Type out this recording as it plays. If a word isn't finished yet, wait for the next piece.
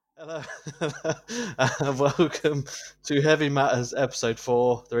Hello, welcome to Heavy Matters episode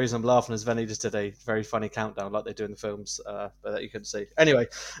 4. The reason I'm laughing is Venny just did a very funny countdown like they do in the films, but that you couldn't see. Anyway,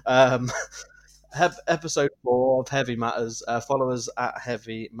 um, episode 4 of Heavy Matters. Follow us at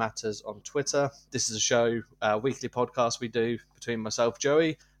Heavy Matters on Twitter. This is a show, weekly podcast we do between myself,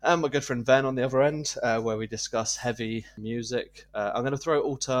 Joey, and my good friend Ven on the other end, where we discuss heavy music. I'm going to throw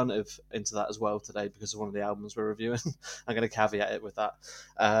alternative into that as well today because of one of the albums we're reviewing. I'm going to caveat it with that.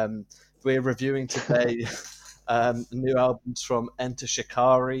 We're reviewing today new albums from Enter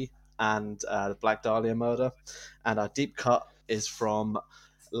Shikari and the Black Dahlia Murder, and our deep cut is from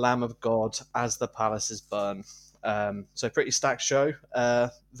Lamb of God, As the Palaces Burn. So pretty stacked show.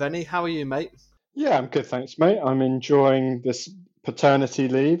 Venny, how are you, mate? Yeah, I'm good, thanks, mate. I'm enjoying this paternity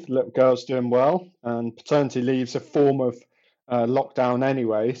leave. Little girl's doing well, and paternity leave's a form of lockdown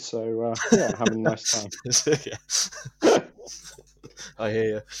anyway. So yeah, having a nice time. I hear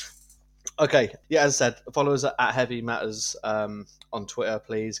you. Okay, yeah, as I said, follow us at Heavy Matters on Twitter,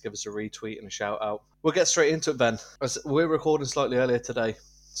 please. Give us a retweet and a shout out. We'll get straight into it, Ben. We're recording slightly earlier today,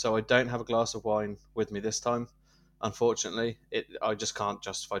 so I don't have a glass of wine with me this time. Unfortunately, I just can't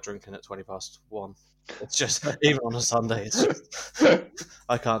justify drinking at 1:20. It's just, even on a Sunday, it's just,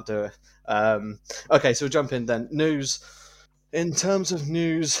 I can't do it. Okay, so we'll jump in then. News. In terms of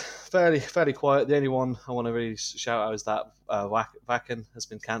news, fairly quiet. The only one I want to really shout out is that Wacken has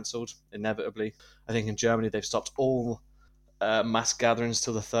been cancelled, inevitably. I think in Germany they've stopped all mass gatherings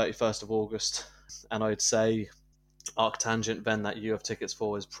till the 31st of August. And I'd say Arctangent, Ben, that you have tickets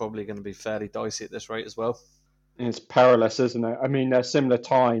for, is probably going to be fairly dicey at this rate as well. It's perilous, isn't it? I mean, they're similar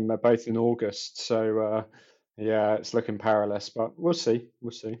time, they're both in August, so yeah, it's looking perilous. But we'll see.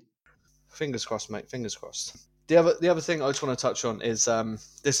 We'll see. Fingers crossed, mate. Fingers crossed. The other thing I just want to touch on is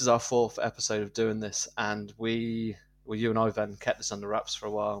this is our 4th episode of doing this, and you and I then kept this under wraps for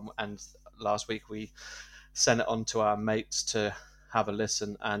a while, and last week we sent it on to our mates to have a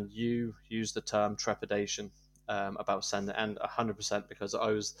listen, and you used the term trepidation about sending it, and 100% because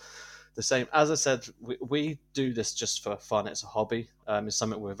I was the same. As I said, we do this just for fun. It's a hobby. It's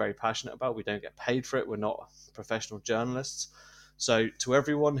something we're very passionate about. We don't get paid for it. We're not professional journalists. So to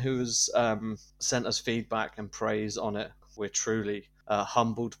everyone who's sent us feedback and praise on it, we're truly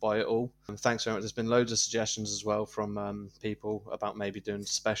humbled by it all. And thanks very much. There's been loads of suggestions as well from people about maybe doing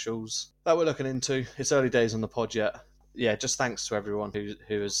specials that we're looking into. It's early days on the pod yet. Yeah, just thanks to everyone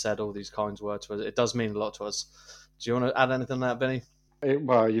who has said all these kind words to us. It does mean a lot to us. Do you want to add anything to that, Benny?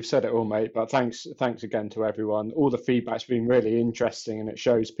 Well, you've said it all, mate, but thanks again to everyone. All the feedback's been really interesting, and it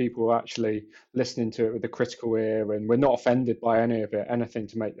shows people are actually listening to it with a critical ear, and we're not offended by any of it. Anything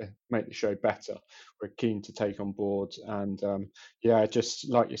to make the show better, we're keen to take on board. And yeah, just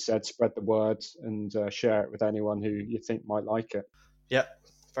like you said, spread the word and share it with anyone who you think might like it. Yeah,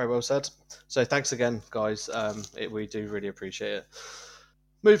 very well said. So thanks again, guys. We do really appreciate it.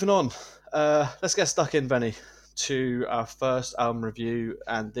 Moving on, let's get stuck in, Benny, to our first album review,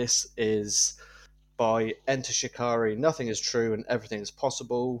 and this is by Enter Shikari. Nothing is true and everything is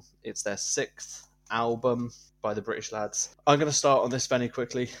possible. It's their 6th album by the British lads. I'm going to start on this very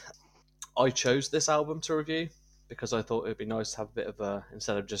quickly. I chose this album to review because I thought it would be nice to have a bit of a,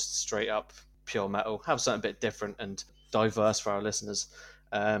 instead of just straight up pure metal, have something a bit different and diverse for our listeners.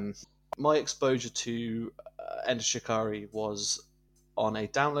 My exposure to Enter Shikari was on a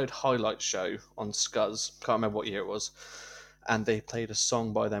download highlight show on Scuzz. Can't remember what year it was. And they played a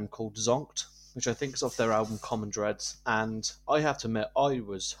song by them called Zonked, which I think is off their album Common Dreads. And I have to admit, I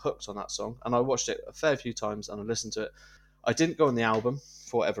was hooked on that song. And I watched it a fair few times and I listened to it. I didn't go on the album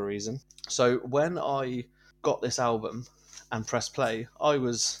for whatever reason. So when I got this album and pressed play, I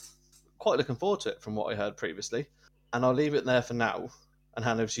was quite looking forward to it from what I heard previously. And I'll leave it there for now and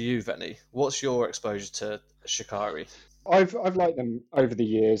hand over to you, Venny. What's your exposure to Shikari? I've liked them over the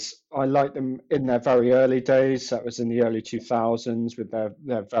years. I liked them in their very early days. That was in the early 2000s with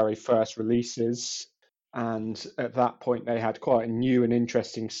their very first releases. And at that point, they had quite a new and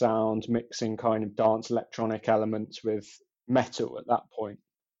interesting sound, mixing kind of dance electronic elements with metal at that point.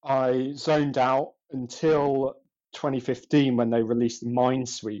 I zoned out until 2015 when they released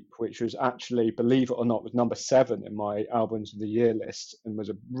Minesweep, which was actually, believe it or not, was number 7 in my albums of the year list and was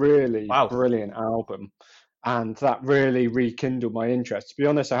a really brilliant album. And that really rekindled my interest. To be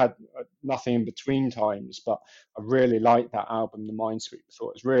honest, I had nothing in between times, but I really liked that album, The Minesweep. I thought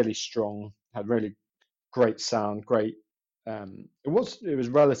it was really strong, had really great sound, great. It was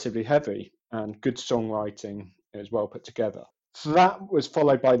relatively heavy and good songwriting. It was well put together. So that was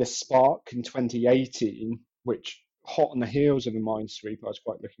followed by The Spark in 2018, which hot on the heels of The Minesweep, I was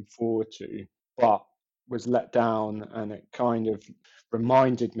quite looking forward to. But was let down, and it kind of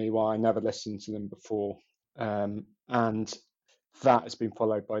reminded me why I never listened to them before. And that has been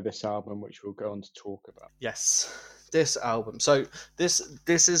followed by this album, which we'll go on to talk about. Yes, this album. So this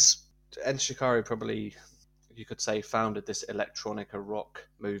is Enter Shikari probably, you could say, founded this electronica rock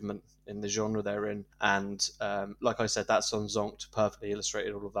movement in the genre they're in, and like I said, that song Zonked perfectly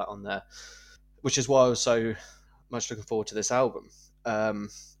illustrated all of that on there, which is why I was so much looking forward to this album.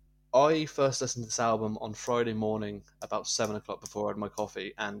 I first listened to this album on Friday morning about 7 o'clock before I had my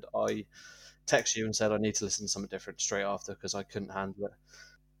coffee, and I texted you and said I need to listen to something different straight after because I couldn't handle it.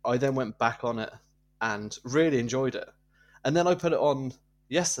 I then went back on it and really enjoyed it. And then I put it on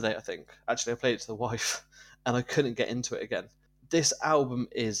yesterday, I think. Actually, I played it to the wife and I couldn't get into it again. This album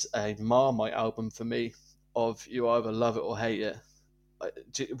is a Marmite album for me, of you either love it or hate it.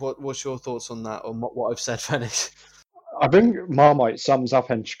 What's your thoughts on that, or what I've said, Fanny? I think Marmite sums up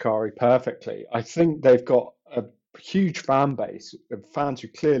Enchikari perfectly. I think they've got a huge fan base of fans who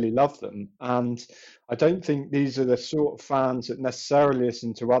clearly love them, and I don't think these are the sort of fans that necessarily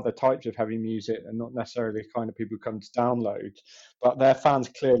listen to other types of heavy music and not necessarily the kind of people who come to download, but their fans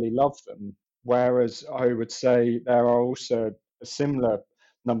clearly love them. Whereas I would say there are also a similar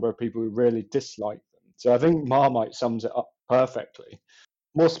number of people who really dislike them. So I think Marmite sums it up perfectly.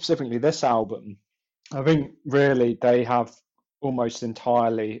 More specifically, this album, I think really they have almost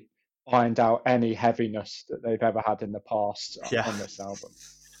entirely ironed out any heaviness that they've ever had in the past Yeah. on this album.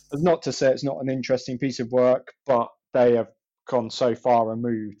 That's not to say it's not an interesting piece of work, but they have gone so far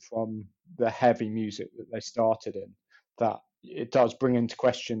removed from the heavy music that they started in that it does bring into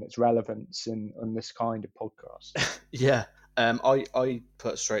question its relevance in this kind of podcast. Yeah. I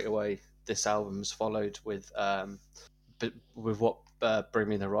put straight away this album's followed with what Bring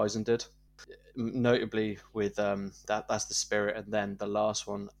Me the Horizon did, notably with that's the Spirit, and then the last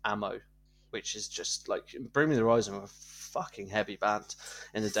one, Ammo, which is just like Bring Me the Horizon were a fucking heavy band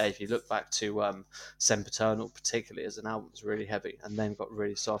in the day. If you look back to Sempiternal, particularly as an album, was really heavy and then got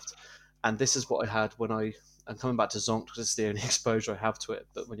really soft. And this is what I had when I'm coming back to Zonk because it's the only exposure I have to it.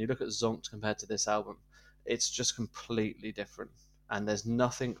 But when you look at Zonk compared to this album, it's just completely different. And there's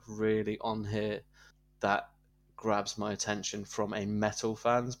nothing really on here that grabs my attention from a metal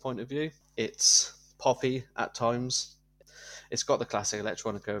fan's point of view. It's poppy at times. It's got the classic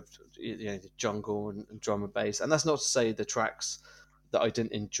electronica of the jungle and drum and bass. And that's not to say the tracks that I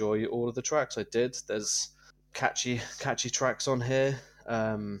didn't enjoy all of the tracks. I did. There's catchy tracks on here.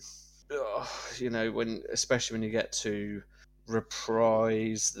 When especially when you get to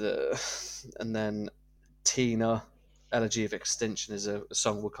Reprise, and then Tina, Elegy of Extinction is a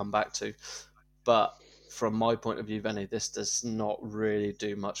song we'll come back to. But from my point of view, Benny, this does not really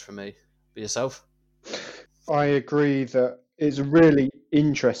do much for me. For yourself? I agree that it's a really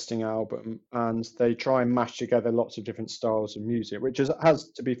interesting album, and they try and mash together lots of different styles of music, which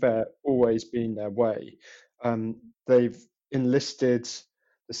has, to be fair, always been their way. They've enlisted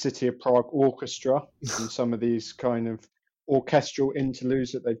the City of Prague Orchestra in some of these kind of orchestral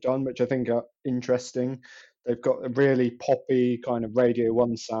interludes that they've done, which I think are interesting. They've got a really poppy kind of Radio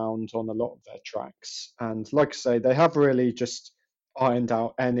 1 sound on a lot of their tracks. And like I say, they have really just ironed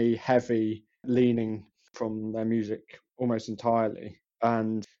out any heavy leaning from their music almost entirely.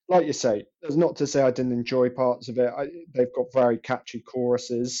 And like you say, that's not to say I didn't enjoy parts of it. They've got very catchy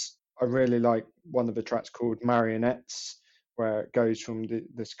choruses. I really like one of the tracks called Marionettes, where it goes from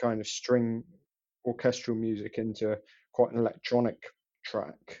this kind of string orchestral music into quite an electronic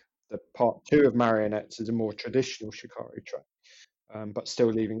track. The part two of Marionettes is a more traditional Shikari track, but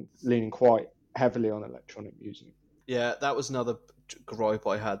still leaning quite heavily on electronic music. Yeah, that was another gripe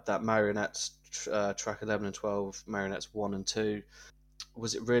I had. That Marionettes track 11 and 12, Marionettes 1 and 2.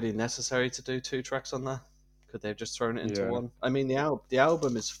 Was it really necessary to do two tracks on there? Could they have just thrown it into Yeah. one? I mean, the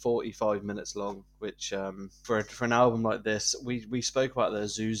album is 45 minutes long, which for an album like this, we spoke about the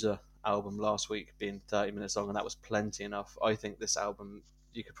Azusa album last week being 30 minutes long, and that was plenty enough. I think this album,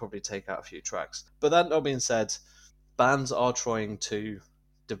 you could probably take out a few tracks. But that not being said, bands are trying to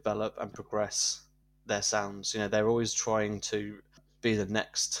develop and progress their sounds. They're always trying to be the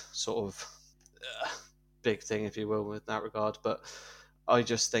next sort of big thing, if you will, with that regard. But I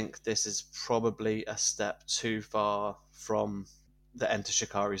just think this is probably a step too far from the Enter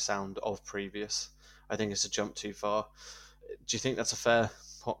Shikari sound of previous. I think it's a jump too far. Do you think that's a fair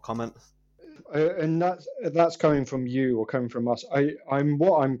comment? And that's coming from you or coming from us.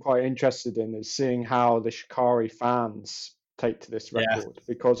 I'm quite interested in is seeing how the Shikari fans take to this Yeah. record,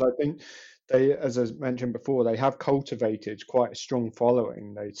 because I think they, as I mentioned before, they have cultivated quite a strong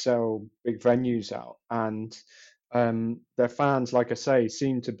following. They sell big venues out, and their fans, like I say,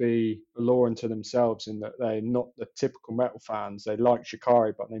 seem to be a law unto themselves in that they're not the typical metal fans. They like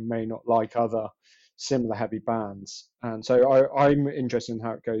Shikari, but they may not like other similar heavy bands. And so I'm interested in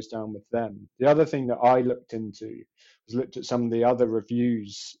how it goes down with them. The other thing that I looked into was looked at some of the other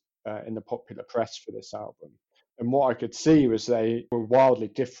reviews in the popular press for this album. And what I could see was they were wildly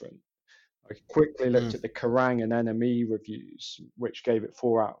different. I quickly looked Mm, at the Kerrang and NME reviews, which gave it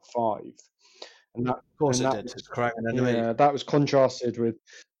 4 out of 5, and that of course and it that did. was It's Kerrang and Enemy. yeah, that was contrasted with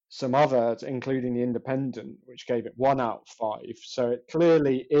some others, including the Independent, which gave it 1 out of 5. So it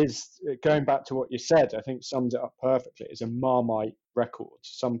clearly is going back to what you said. I think sums it up perfectly. It's a Marmite record.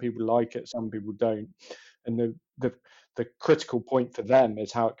 Some people like it, some people don't, and the critical point for them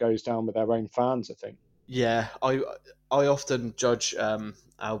is how it goes down with their own fans, I think. Yeah, I often judge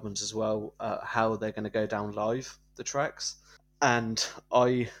albums as well, how they're going to go down live, the tracks, and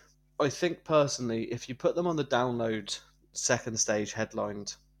I think personally, if you put them on the download second stage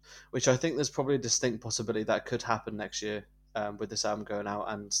headlined, which I think there's probably a distinct possibility that could happen next year, with this album going out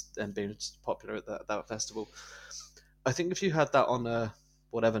and being popular at that festival. I think if you had that on a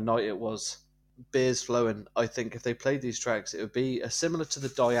whatever night it was, beers flowing, I think if they played these tracks, it would be similar to the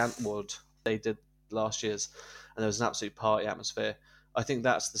Die Wood they did last year's, and there was an absolute party atmosphere. I think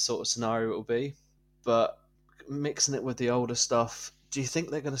that's the sort of scenario it will be. But mixing it with the older stuff, do you think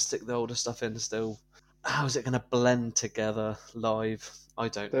they're going to stick the older stuff in still? How is it going to blend together live? I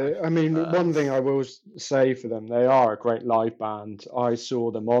don't know. I mean, one thing I will say for them, they are a great live band. I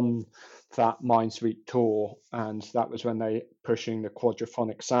saw them on that Mindsweet tour, and that was when they pushing the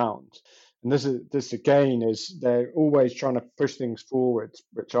quadraphonic sound. And this again is they're always trying to push things forward,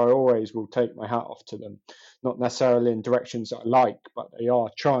 which I always will take my hat off to them. Not necessarily in directions that I like, but they are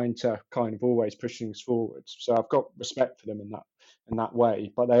trying to kind of always push things forward. So I've got respect for them in that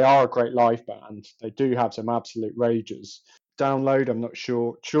way. But they are a great live band. They do have some absolute rages. Download, I'm not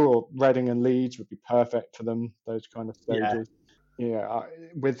sure. Sure, Reading and Leeds would be perfect for them, those kind of Yeah. stages. Yeah,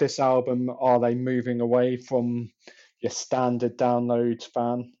 with this album, are they moving away from your standard download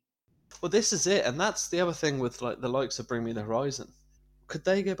fan? Well, this is it, and that's the other thing with like the likes of Bring Me the Horizon. Could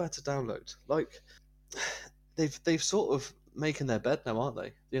they go back to download? Like they've sort of making their bed now, aren't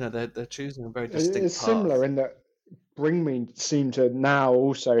they? You know, they're choosing a very It's distinct similar path. in that Bring Me seem to now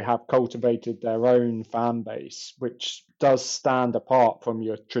also have cultivated their own fan base, which does stand apart from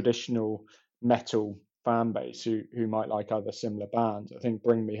your traditional metal fan base who might like other similar bands. I think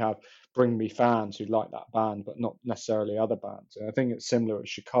Bring Me fans who like that band, but not necessarily other bands. And I think it's similar with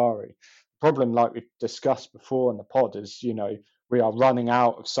Shikari. Problem, like we've discussed before in the pod, is we are running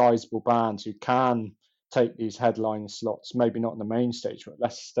out of sizable bands who can take these headline slots, maybe not on the main stage, but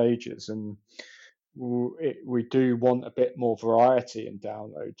less stages. And we do want a bit more variety in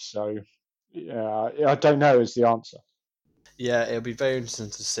downloads. So, yeah, I don't know is the answer. Yeah, it'll be very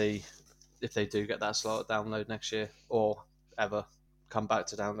interesting to see if they do get that slot download next year or ever come back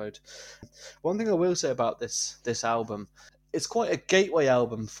to download. One thing I will say about this album, it's quite a gateway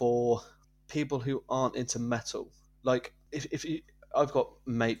album for people who aren't into metal. Like if you, I've got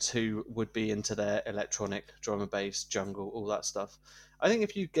mates who would be into their electronic, drum and bass, jungle, all that stuff. I think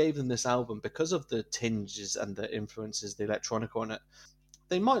if you gave them this album because of the tinges and the influences, the electronic on it,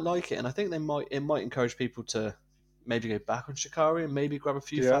 they might like it, and I think it might encourage people to maybe go back on Shikari and maybe grab a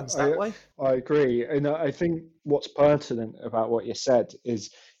few Yeah, fans that way. I agree, and I think what's pertinent about what you said is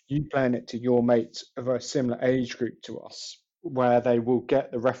you playing it to your mates of a similar age group to us, where they will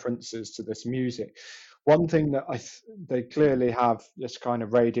get the references to this music. One thing that they clearly have this kind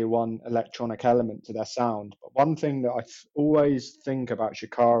of Radio One electronic element to their sound, but one thing that always think about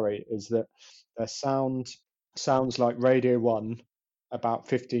Shikari is that their sound sounds like Radio One about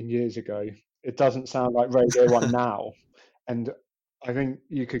 15 years ago. It doesn't sound like Radio One now. And I think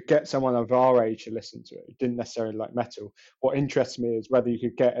you could get someone of our age to listen to it who didn't necessarily like metal. What interests me is whether you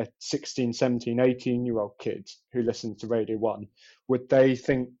could get a 16, 17, 18-year-old kid who listens to Radio 1. Would they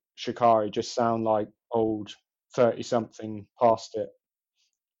think Shikari just sound like old 30 something past it?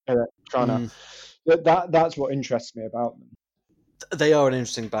 Trying to Mm. that's what interests me about them. They are an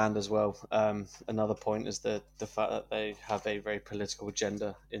interesting band as well. Another point is the fact that they have a very political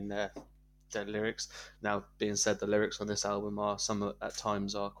agenda in their lyrics. Now, being said, the lyrics on this album are some at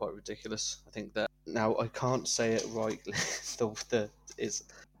times are quite ridiculous. I think that now I can't say it rightly. The is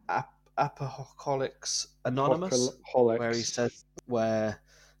Apocalypse Anonymous, where he Apocalypse.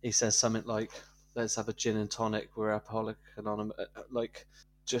 says something like, "Let's have a gin and tonic." We're Alcoholic Anonymous, like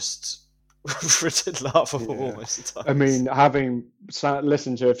just laughable Yeah. almost at I times. mean, having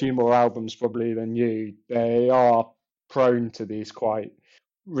listened to a few more albums probably than you, they are prone to these quite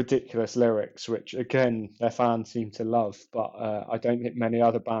ridiculous lyrics, which again their fans seem to love, but I don't think many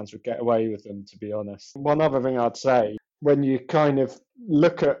other bands would get away with them, to be honest. One other thing I'd say, when you kind of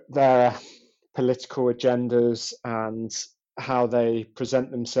look at their political agendas and how they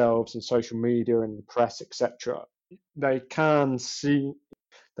present themselves in social media and the press, etc., they can see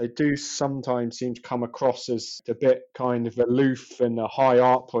they do sometimes seem to come across as a bit kind of aloof and a high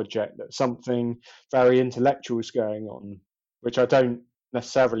art project, that something very intellectual is going on, which I don't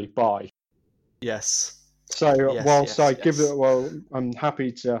necessarily buy. Yes. So Yes, whilst yes, I give yes. it, well, I'm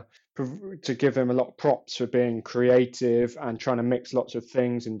happy to give him a lot of props for being creative and trying to mix lots of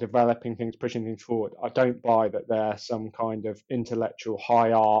things and developing things, pushing things forward. I don't buy that they're some kind of intellectual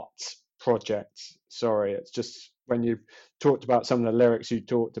high art project. Sorry, it's just when you talked about some of the lyrics you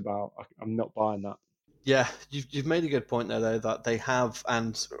talked about, I'm not buying that. Yeah, you've made a good point there, though, that they have,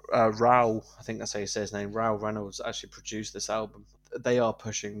 and Raul, I think that's how you say his name, Raul Reynolds, actually produced this album. They are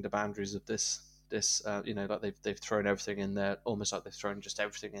pushing the boundaries of this, like they've thrown everything in there, almost like they've thrown just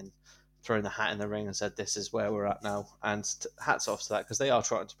everything in, thrown the hat in the ring and said, this is where we're at now. And hats off to that, because they are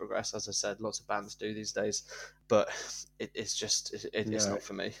trying to progress, as I said, lots of bands do these days, but it's just, it's No. not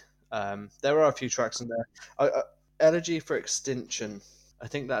for me. There are a few tracks in there. Elegy for Extinction, I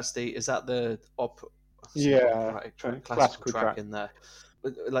think is that the Yeah, operatic track, classical classical track track. in there.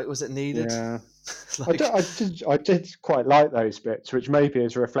 Like, was it needed? Yeah. Like, I did quite like those bits, which maybe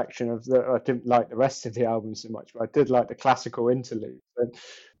is a reflection of that I didn't like the rest of the album so much, but I did like the classical interlude. And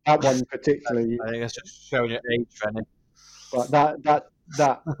that one particularly, I think that's just showing your age, Rennie. but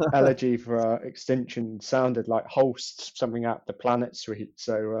that elegy for Extinction sounded like Holst, something out of the Planet Suite.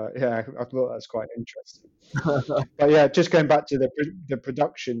 So yeah, I thought that was quite interesting. But yeah, just going back to the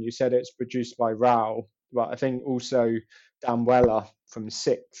production, you said it's produced by Rao, but I think also Dan Weller from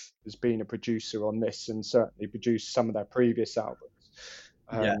Sixth has been a producer on this and certainly produced some of their previous albums.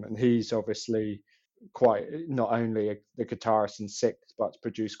 Yeah, And he's obviously quite not only the guitarist in Sixth, but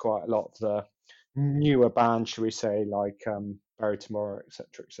produced quite a lot of the newer bands, shall we say, like Bury Tomorrow,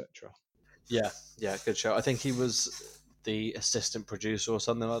 etc., etc. yeah, yeah. Good show. I think he was the assistant producer or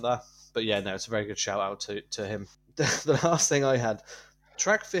something like that. But yeah, no, it's a very good shout out to him. The last thing I had,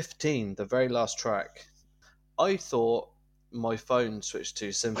 track 15, the very last track. I thought my phone switched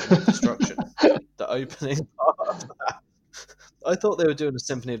to Symphony of Destruction. The opening part of that. I thought they were doing a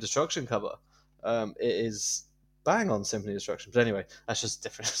Symphony of Destruction cover. It is bang on Symphony of Destruction. But anyway, that's just a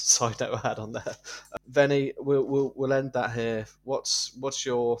different side note I had on there. Venny, we'll end that here. What's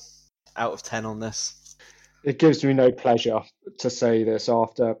your out of 10 on this? It gives me no pleasure to say this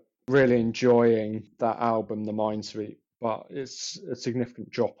after really enjoying that album, The Minesweep, but it's a significant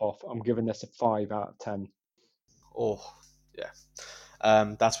drop off. I'm giving this a 5 out of 10. Oh, yeah.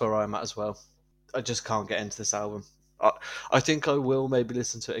 That's where I'm at as well. I just can't get into this album. I think I will maybe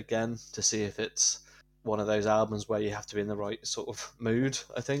listen to it again to see if it's one of those albums where you have to be in the right sort of mood.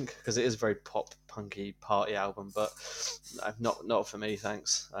 I think because it is a very pop punky party album, but not for me.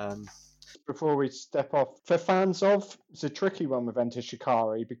 Thanks. Before we step off, for fans of, it's a tricky one with Enter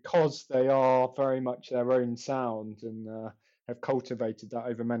Shikari because they are very much their own sound and have cultivated that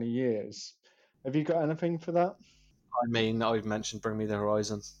over many years. Have you got anything for that? I mean, I've mentioned Bring Me the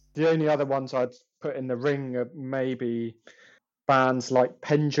Horizon. The only other ones I'd put in the ring are maybe bands like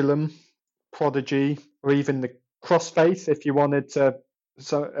Pendulum, Prodigy, or even the Crossfaith. If you wanted to,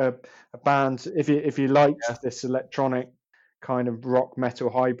 so a band, if you liked Yeah, this electronic kind of rock metal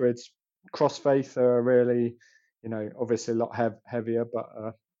hybrids, Crossfaith are really, obviously a lot heavier, but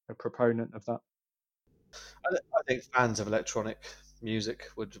a proponent of that. I think fans of electronic music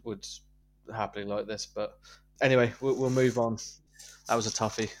would happily like this, but anyway, we'll move on. That was a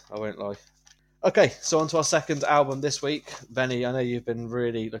toughie. I won't lie. Okay, so on to our second album this week. Benny, I know you've been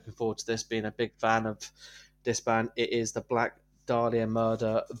really looking forward to this, being a big fan of this band. It is the Black Dahlia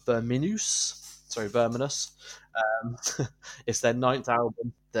Murder Verminus. Sorry, Verminus. Um, it's their ninth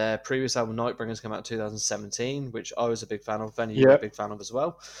album. Their previous album, Nightbringers, came out in 2017, which I was a big fan of. Benny, you were a Yeah, big fan of as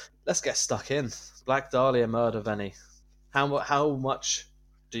well. Let's get stuck in. Black Dahlia Murder, Benny. How much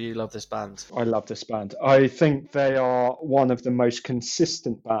do you love this band? I love this band. I think they are one of the most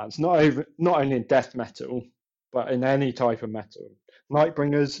consistent bands, not only in death metal, but in any type of metal.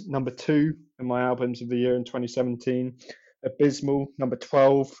 Nightbringers, number 2 in my albums of the year in 2017. Abysmal, number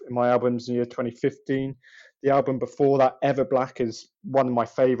 12 in my albums in the year 2015. The album before that, Everblack, is one of my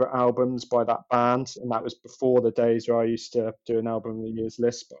favourite albums by that band, and that was before the days where I used to do an album of the year's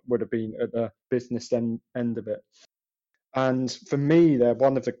list, but would have been at the business end of it. And for me, they're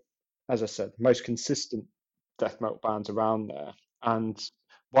one of the, as I said, most consistent death metal bands around there. And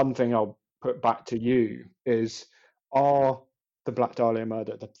one thing I'll put back to you is, are the Black Dahlia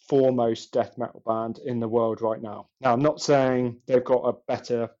Murder, the foremost death metal band in the world right now. Now, I'm not saying they've got a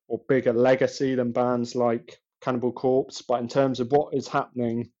better or bigger legacy than bands like Cannibal Corpse, but in terms of what is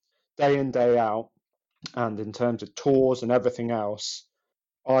happening day in, day out, and in terms of tours and everything else,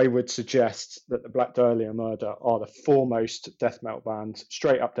 I would suggest that the Black Dahlia Murder are the foremost death metal band,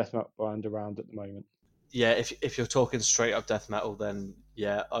 straight up death metal band around at the moment. Yeah, if you're talking straight up death metal, then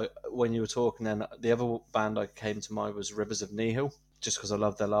yeah. When you were talking, then the other band I came to mind was Rivers of Nihil, just because I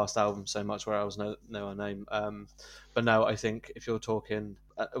loved their last album so much, where I was know her name. But no, I think if you're talking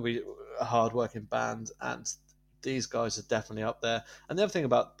a hard working band, and these guys are definitely up there. And the other thing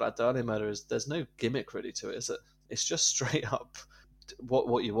about Black Dahlia Murder is there's no gimmick really to it, is it? It's just straight up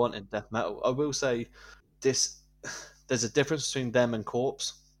what you want in death metal. I will say this: there's a difference between them and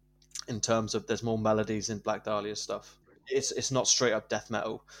Corpse in terms of there's more melodies in Black Dahlia stuff. It's not straight up death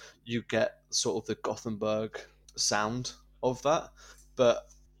metal. You get sort of the Gothenburg sound of that. But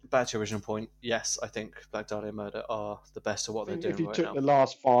back to your original point, yes, I think Black Dahlia Murder are the best of what I they're think if doing you right took now. the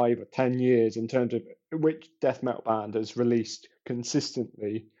last 5 or 10 years in terms of which death metal band has released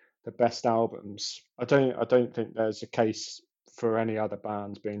consistently the best albums, I don't think there's a case for any other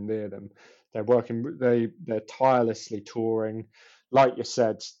bands being near them. They're tirelessly touring. Like you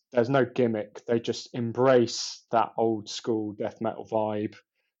said, there's no gimmick. They just embrace that old school death metal vibe,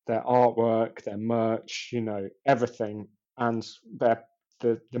 their artwork, their merch, everything. And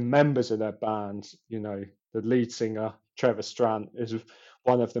the members of their band, the lead singer, Trevor Strand, is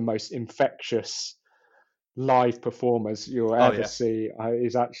one of the most infectious live performers you'll Oh ever yeah, see.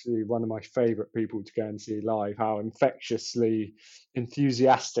 He's actually one of my favorite people to go and see live. How infectiously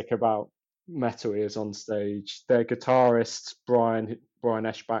enthusiastic about metal he is on stage. Their guitarist Brian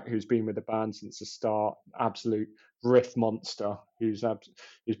Eschbach, who's been with the band since the start, absolute riff monster. Who's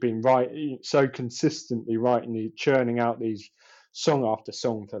been writing so consistently, churning out these song after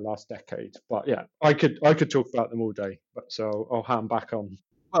song for the last decade. But yeah, I could talk about them all day. But so I'll hand back on.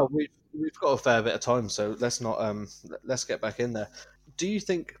 well we've got a fair bit of time, so let's get back in there. Do you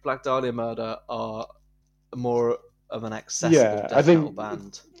think Black Dahlia Murder are more of an accessible Yeah, I death metal think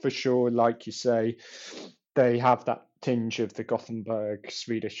band? for sure, like you say, they have that tinge of the Gothenburg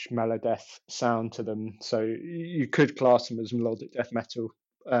Swedish melodeath sound to them. So you could class them as melodic death metal.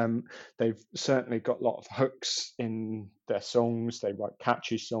 They've certainly got a lot of hooks in their songs. They write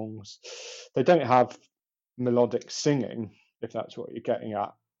catchy songs. They don't have melodic singing, if that's what you're getting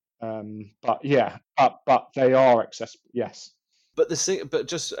at. But yeah, but they are accessible. Yes. But but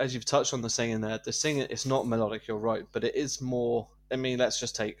just as you've touched on the singing there, the singing it's not melodic. You're right, but it is more. I mean, let's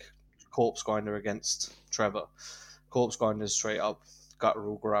just take Corpse Grinder against Trevor. Corpse Grinder is straight up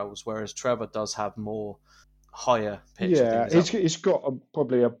guttural growls, whereas Trevor does have more higher pitch. I think Yeah, is he's up. he's got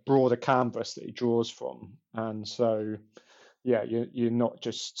probably a broader canvas that he draws from, and so yeah, you're not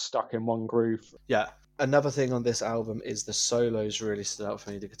just stuck in one groove. Yeah. Another thing on this album is the solos really stood out for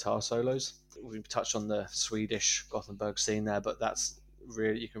me. The guitar solos. We've touched on the Swedish Gothenburg scene there, but that's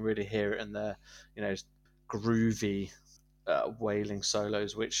really you can really hear it in their you know groovy wailing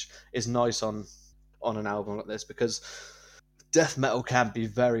solos, which is nice on an album like this because death metal can be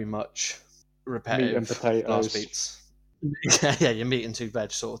very much Meat and repetitive blast potatoes. beats. Yeah, your meat and two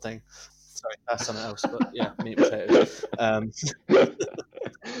veg sort of thing. Sorry, that's something else, but yeah, meat and potatoes.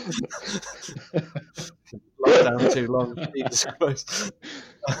 Lockdown too long, Jesus Christ.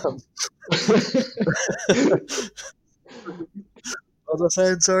 Um, what was I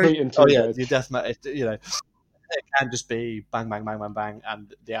saying? Sorry. Meat and Oh two yeah, veg. your death metal. It can just be bang, bang, bang, bang, bang,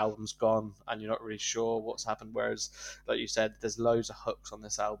 and the album's gone, and you're not really sure what's happened. Whereas, like you said, there's loads of hooks on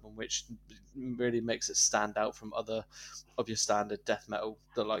this album, which really makes it stand out from other of your standard death metal,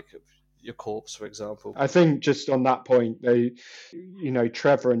 the like your Corpse, for example. I think just on that point,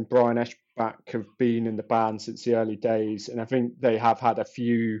 Trevor and Brian Eschbach have been in the band since the early days, and I think they have had a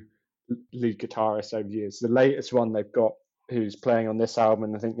few lead guitarists over the years. The latest one they've got, who's playing on this album,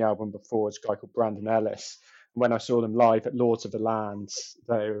 and I think the album before, is a guy called Brandon Ellis. When I saw them live at Lords of the Lands,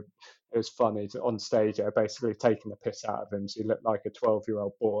 it was funny. On stage, they're basically taking the piss out of him. So he looked like a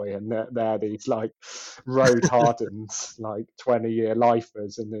 12-year-old boy, and they're these like road hardened, like 20-year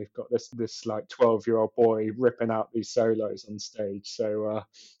lifers, and they've got this like 12-year-old boy ripping out these solos on stage. So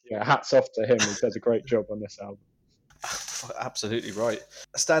yeah, hats off to him. He does a great job on this album. Absolutely right.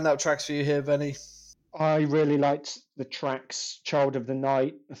 Standout tracks for you here, Benny? I really liked the tracks Child of the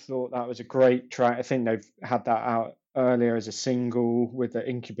Night. I thought that was a great track. I think they've had that out earlier as a single with the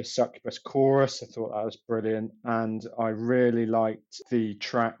Incubus Succubus chorus. I thought that was brilliant. And I really liked the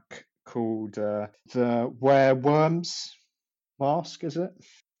track called The Wereworms Mask, is it?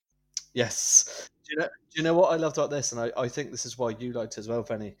 Yes. you know what I loved about this, and I think this is why you liked it as well,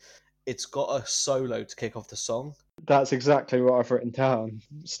 Penny. It's got a solo to kick off the song. That's exactly what I've written down.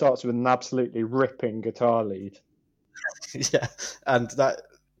 Starts with an absolutely ripping guitar lead. Yeah, and that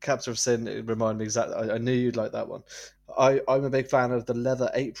Capture of Sin, it reminded me exactly. I knew you'd like that one. I'm a big fan of the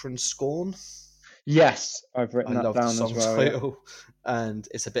Leather Apron Scorn. Yes, I've written I that love the down as song well. Yeah, title, and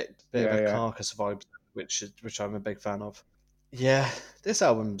it's a bit of yeah, a yeah. Carcass vibe, which I'm a big fan of. Yeah, this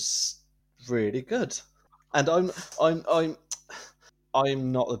album's really good, and I'm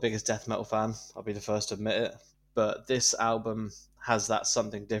not the biggest death metal fan. I'll be the first to admit it, but this album has that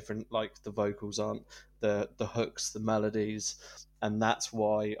something different. Like the vocals aren't, the hooks, the melodies, and that's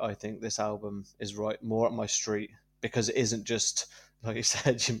why I think this album is right more up my street, because it isn't just like you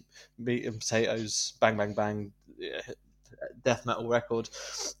said, you meat and potatoes, bang bang bang, yeah, death metal record.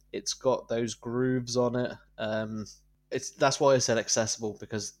 It's got those grooves on it. That's why I said accessible,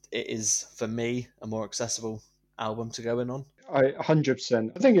 because it is for me a more accessible album to go in on.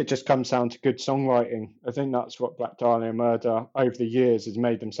 100%. I think it just comes down to good songwriting. I think that's what Black Dahlia Murder over the years has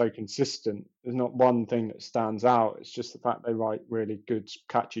made them so consistent. There's not one thing that stands out. It's just the fact they write really good,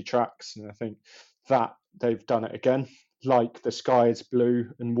 catchy tracks. And I think that they've done it again. Like The Sky is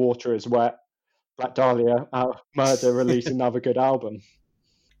Blue and Water is Wet, Black Dahlia Murder released another good album.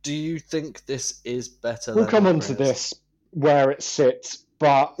 Do you think this is better We'll than come on to Nightbringers? this, where it sits,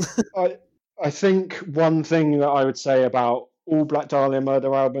 but I think one thing that I would say about all Black Dahlia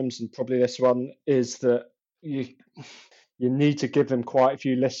Murder albums, and probably this one, is that you need to give them quite a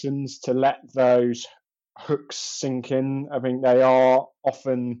few listens to let those hooks sink in. I think they are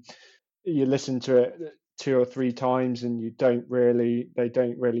often, you listen to it 2 or 3 times and they don't really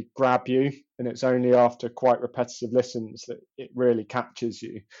grab you, and it's only after quite repetitive listens that it really captures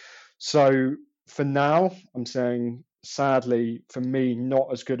you. So for now, I'm saying, sadly, for me, not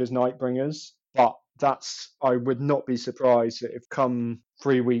as good as Nightbringers, but I would not be surprised that if come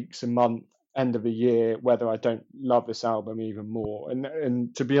 3 weeks, a month, end of the year, whether I don't love this album even more.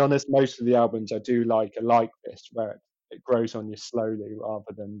 And to be honest, most of the albums I do like are like this, where it grows on you slowly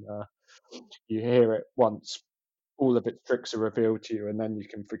rather than you hear it once, all of its tricks are revealed to you, and then you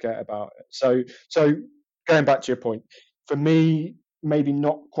can forget about it. So going back to your point, for me, maybe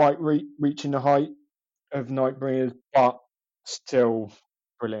not quite reaching the height of Nightbringers, but still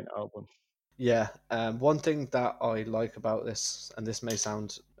brilliant album. Yeah, one thing that I like about this, and this may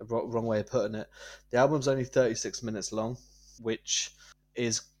sound a wrong way of putting it, the album's only 36 minutes long, which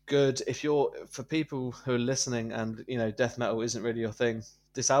is good if you're for people who are listening and death metal isn't really your thing.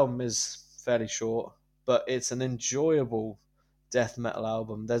 This album is fairly short, but it's an enjoyable death metal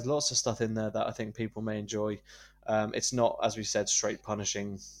album. There's lots of stuff in there that I think people may enjoy. It's not, as we said, straight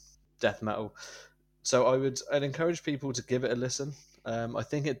punishing death metal. So I'd encourage people to give it a listen. I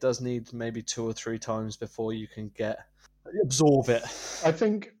think it does need maybe 2 or 3 times before you can absorb it. I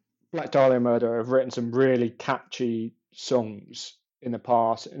think Black Dahlia Murder have written some really catchy songs in the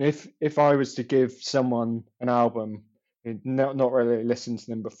past, and if I was to give someone an album who not really listened to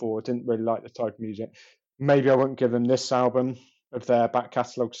them before, didn't really like the type of music, maybe I wouldn't give them this album of their back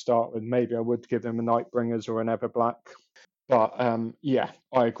catalogue to start with. Maybe I would give them a Nightbringers or an Everblack. But yeah,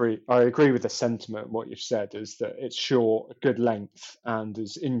 I agree. I agree with the sentiment. What you've said is that it's short, a good length, and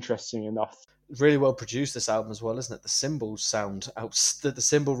is interesting enough. Really well produced, this album as well, isn't it? The cymbals sound out. The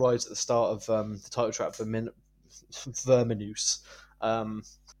cymbal rides at the start of the title track for Verminous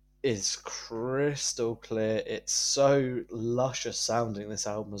is crystal clear. It's so luscious sounding, this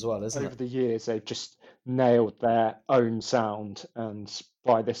album as well, isn't Over it? the years, they've just nailed their own sound, and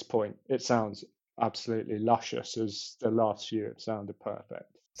by this point, it sounds absolutely luscious. As the last few have sounded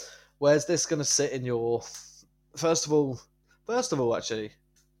perfect. Where's this going to sit in your? First of all, actually,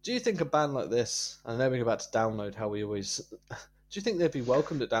 do you think a band like this? I know we're about to download. How we always. Do you think they'd be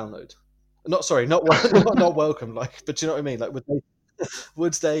welcomed at download? Not sorry, not not welcome. Like, but do you know what I mean? Like,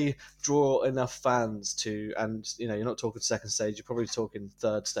 would they draw enough fans to? And you're not talking second stage. You're probably talking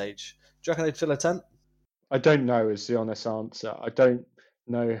third stage. Do you reckon they'd fill a tent? I don't know is the honest answer. I don't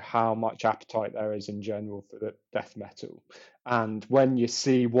know how much appetite there is in general for the death metal. And when you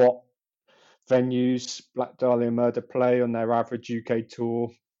see what venues Black Dahlia Murder play on their average UK tour,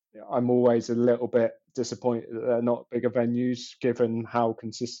 I'm always a little bit disappointed that they're not bigger venues, given how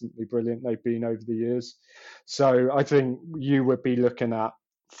consistently brilliant they've been over the years. So I think you would be looking at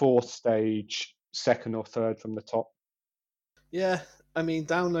fourth stage, second or third from the top. Yeah, I mean,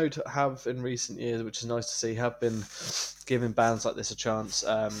 Download have in recent years, which is nice to see, have been giving bands like this a chance.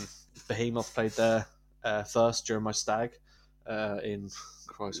 Behemoth played there first during my stag in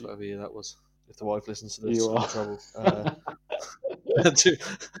Christ, whatever year that was. If the wife listens to this, You I'm in are. trouble.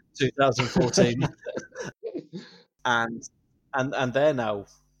 2014, and they're now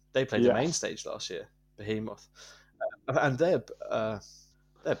they played the main stage last year, Behemoth, and they're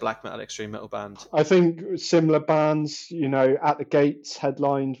black metal, extreme metal band. I think similar bands, At the Gates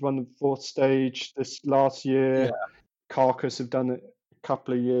headlined one of the fourth stage this last year. Yeah. Carcass have done it a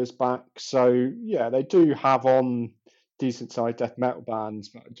couple of years back. So yeah, they do have on decent sized death metal bands,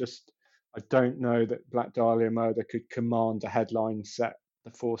 but I don't know that Black Dahlia Murder could command a headline set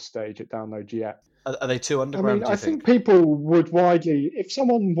the fourth stage at Download yet. Are they too underground? I think people would widely, if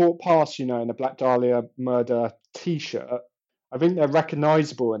someone walked past, in a Black Dahlia Murder t-shirt, I think they're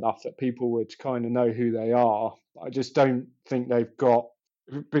recognisable enough that people would kind of know who they are. I just don't think they've got,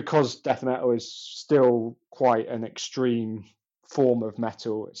 because death metal is still quite an extreme form of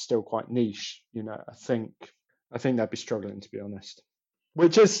metal. It's still quite niche. I think they'd be struggling, to be honest,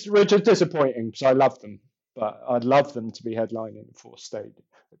 which is disappointing because I love them. But I'd love them to be headlining the fourth stage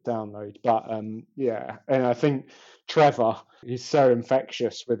Download. But yeah, and I think Trevor, he's so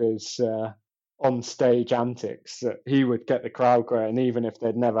infectious with his on-stage antics that he would get the crowd going even if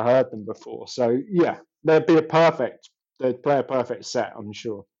they'd never heard them before. So yeah, they'd play a perfect set, I'm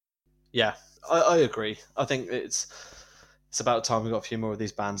sure. Yeah, I agree. I think it's about time we got a few more of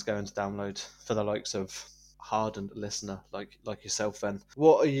these bands going to Download for the likes of hardened listener like yourself. Then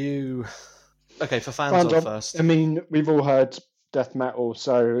what are you? Okay, for fans of first. I mean, we've all heard death metal,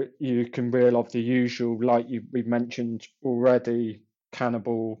 so you can reel off the usual, like we've mentioned already,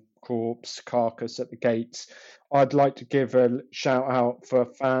 Cannibal Corpse, Carcass, At the Gates. I'd like to give a shout out for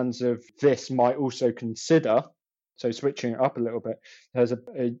fans of this might also consider, so switching it up a little bit, there's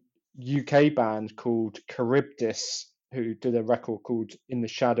a UK band called Charybdis who did a record called In the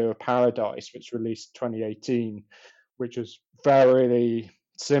Shadow of Paradise, which released 2018, which was very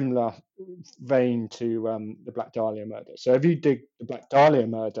similar vein to the Black Dahlia Murder. So if you dig the Black Dahlia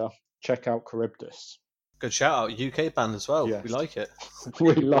Murder, check out Charybdis. Good shout out, UK band as well. Yes. We like it.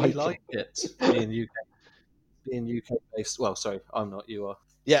 we like it. Being UK based. Well, sorry, I'm not. You are.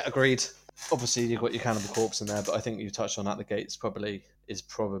 Yeah, agreed. Obviously, you've got your Cannibal Corpse in there, but I think you touched on At the Gates. Is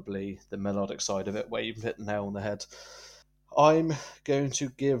probably the melodic side of it, where you've hit the nail on the head. I'm going to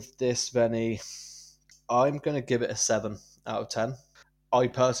give this Venny. I'm going to give it a 7 out of 10. I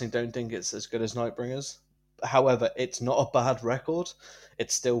personally don't think it's as good as Nightbringers. However, it's not a bad record.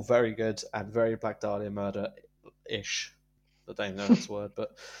 It's still very good and very Black Dahlia Murder-ish. I don't know that's a word,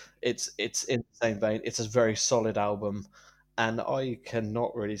 but it's in the same vein. It's a very solid album, and I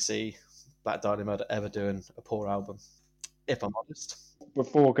cannot really see Black Dahlia Murder ever doing a poor album, if I'm honest.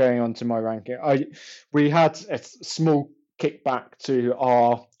 Before going on to my ranking, we had a small kickback to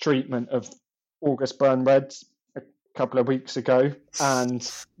our treatment of August Burn Reds a couple of weeks ago, and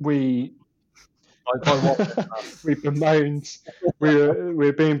we bemoaned.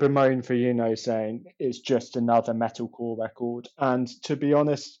 We're being bemoaned for saying it's just another metalcore record. And to be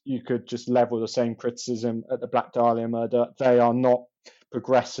honest, you could just level the same criticism at the Black Dahlia Murder. They are not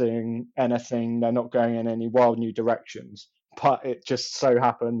progressing anything. They're not going in any wild new directions. But it just so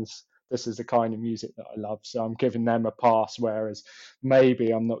happens this is the kind of music that I love, so I'm giving them a pass. Whereas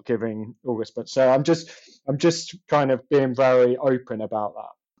maybe I'm not giving August, but so I'm just kind of being very open about that.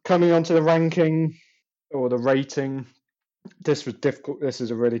 Coming on to the ranking or the rating, this was difficult. This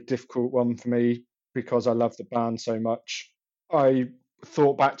is a really difficult one for me because I love the band so much. I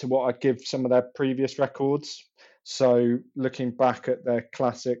thought back to what I'd give some of their previous records. So looking back at their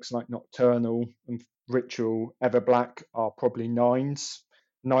classics like Nocturnal and Ritual, Everblack are probably 9s.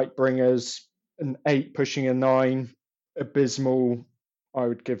 Nightbringers, an 8 pushing a 9. Abysmal, I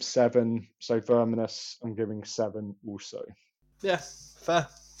would give 7. So Verminous, I'm giving 7 also. Yeah, fair.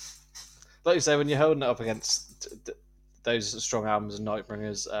 Like you say, when you're holding it up against those strong albums and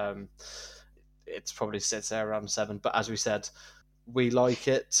Nightbringers, it probably sits there around 7. But as we said, we like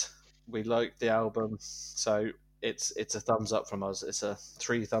it. We like the album. So it's a thumbs up from us. It's a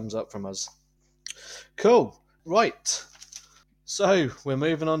 3 thumbs up from us. Cool. Right. So we're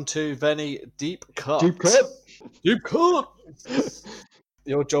moving on to Venny Deep Cut. Deep Cut. Deep Cut.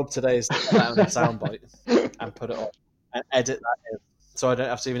 Your job today is to put that on a soundbite and put it on and edit that in, so I don't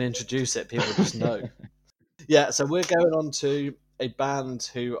have to even introduce it. People just know. Yeah. So we're going on to a band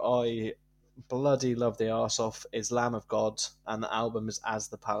who I bloody love the arse off. Is Lamb of God, and the album is As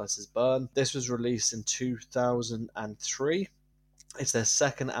the Palaces Burn. This was released in 2003. It's their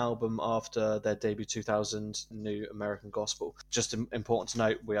second album after their debut 2000 New American Gospel. Just important to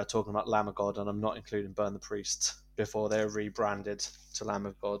note, we are talking about Lamb of God, and I'm not including Burn the Priest before they're rebranded to Lamb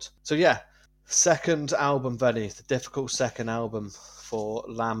of God. So yeah, second album, Venny, the difficult second album for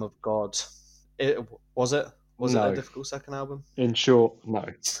Lamb of God. Was it? Was it a No. difficult second album? In short, no.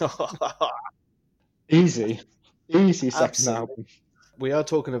 Easy second Absolutely. album. We are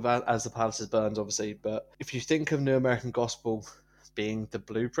talking about As the Palaces Burns, obviously, but if you think of New American Gospel being the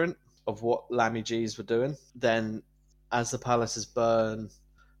blueprint of what Lammy G's were doing, then As the Palaces Burn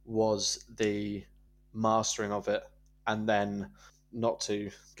was the mastering of it. And then, not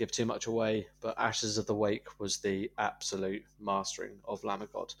to give too much away, but Ashes of the Wake was the absolute mastering of Lamb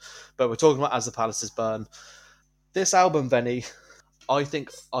of God. But we're talking about As the Palaces Burn. This album, Venny, I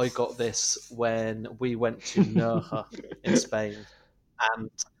think I got this when we went to Nerja in Spain, and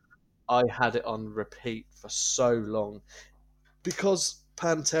I had it on repeat for so long because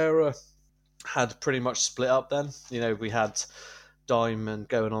Pantera had pretty much split up then. You know, we had Diamond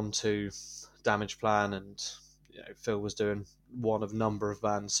going on to Damage Plan, and Phil was doing one of a number of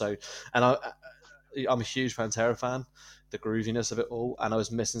bands. So, and I'm a huge Pantera fan, the grooviness of it all, and I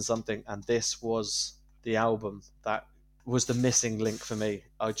was missing something, and this was the album that was the missing link for me.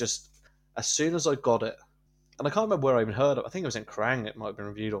 I just, as soon as I got it, and I can't remember where I even heard it. I think it was in Kerrang. It might have been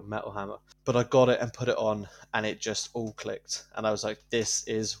reviewed on Metal Hammer. But I got it and put it on, and it just all clicked. And I was like, this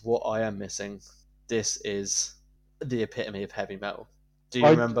is what I am missing. This is the epitome of heavy metal. Do you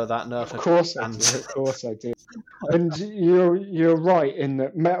remember that Nerf? Of course I do. Of course I do. And you're right in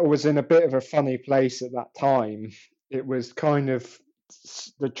that metal was in a bit of a funny place at that time. It was kind of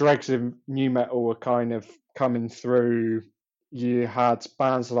the dregs of new metal were kind of coming through. You had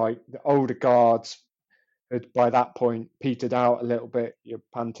bands like the older guards had by that point petered out a little bit. Your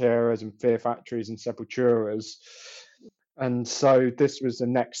Panteras and Fear Factories and Sepulturas, and so this was the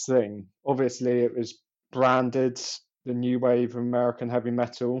next thing. Obviously, it was branded the new wave of American heavy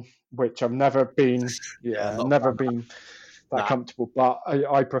metal, which I've never been, never been that comfortable. But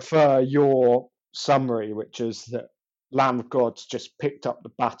I prefer your summary, which is that Lamb of God's just picked up the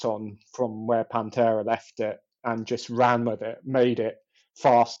baton from where Pantera left it and just ran with it, made it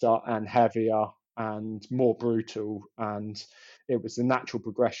faster and heavier and more brutal, and it was the natural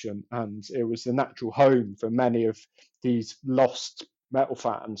progression, and it was the natural home for many of these lost metal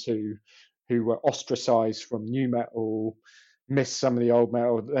fans who were ostracized from new metal, missed some of the old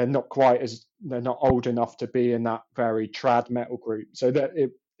metal. They're not old enough to be in that very trad metal group, so that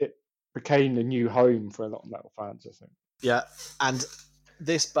it became the new home for a lot of metal fans, I think. Yeah, and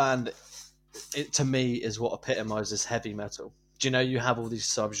this band, to me, is what epitomizes heavy metal. Do you know you have all these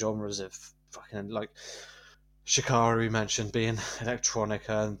subgenres of fucking like Shikari mentioned being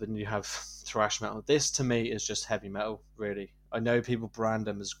electronica, and then you have thrash metal. This to me is just heavy metal, really. I know people brand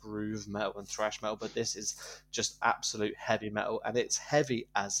them as groove metal and thrash metal, but this is just absolute heavy metal, and it's heavy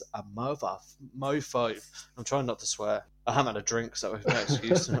as a mofo. I'm trying not to swear. I haven't had a drink, so no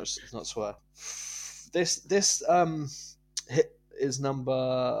excuse to not swear. This hit is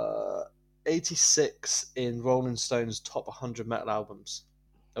number 86 in Rolling Stone's top 100 metal albums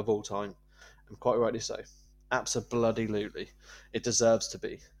of all time, and quite rightly so. Absolutely, it deserves to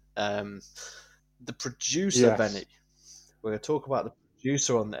be. The producer, Yes. Benny. We're going to talk about the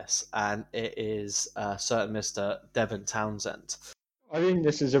producer on this, and it is a certain Mr. Devin Townsend. I think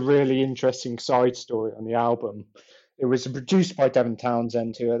this is a really interesting side story on the album. It was produced by Devin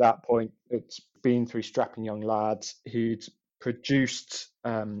Townsend, who at that point had been through Strapping Young Lads, who'd produced,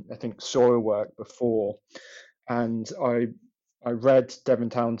 I think, Soilwork before. And I read Devin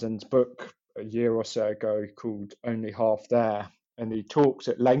Townsend's book a year or so ago called Only Half There, and he talks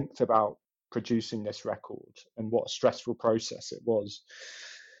at length about producing this record and what a stressful process it was.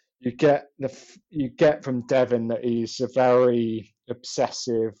 You get from Devin that he's a very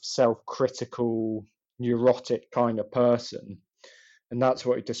obsessive, self-critical, neurotic kind of person, and that's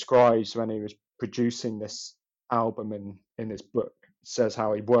what he describes when he was producing this album in his book. It says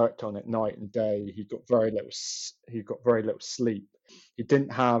how he worked on it night and day. He got very little sleep. He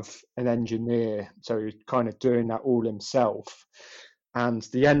didn't have an engineer, so he was kind of doing that all himself. And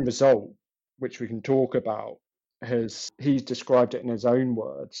the end result, which we can talk about, he's described it in his own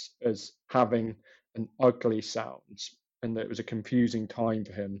words as having an ugly sound, and that it was a confusing time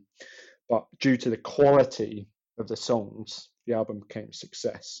for him. But due to the quality of the songs, the album became a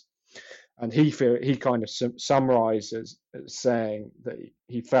success. And he kind of summarizes as saying that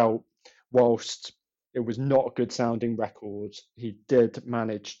he felt, whilst it was not a good sounding record, he did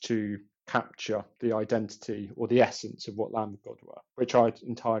manage to capture the identity or the essence of what Lamb of God were, which I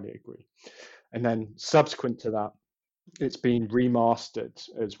entirely agree. And then subsequent to that, it's been remastered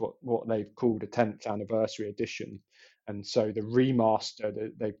as what they've called a 10th anniversary edition. And so the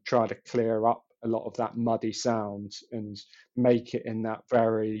remaster, they've tried to clear up a lot of that muddy sound and make it in that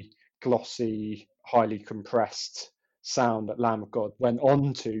very glossy, highly compressed sound that Lamb of God went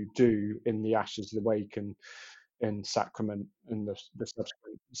on to do in the Ashes of the Wake and in Sacrament and the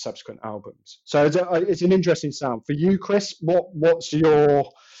subsequent albums. So it's an interesting sound for you, Chris. What's your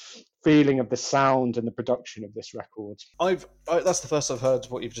feeling of the sound and the production of this record? That's the first I've heard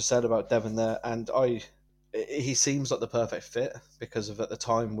what you've just said about Devon there, and he seems like the perfect fit because of at the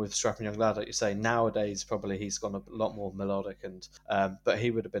time with Strapping Young Lad, like you say. Nowadays, probably he's gone a lot more melodic, and but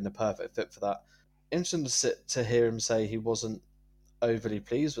he would have been the perfect fit for that. Interesting to hear him say he wasn't overly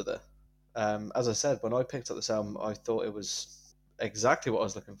pleased with it. As I said, when I picked up this album, I thought it was exactly what I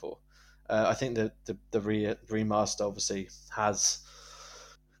was looking for. I think the remaster obviously has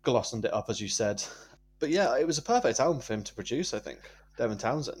glossed it up, as you said, but yeah, it was a perfect album for him to produce. I think Devon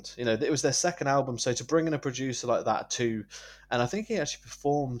Townsend. It was their second album, so to bring in a producer like that too, and I think he actually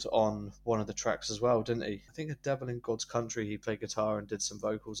performed on one of the tracks as well, didn't he? I think a Devil in God's Country, he played guitar and did some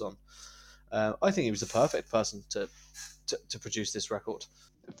vocals on. I think he was the perfect person to produce this record.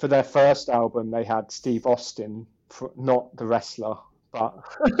 For their first album, they had Steve Austin, not the wrestler, but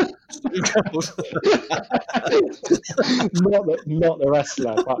not the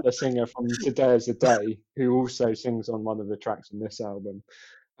wrestler, but the singer from Today Is the Day, who also sings on one of the tracks on this album.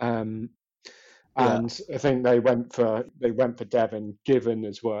 And I think they went for Devon, given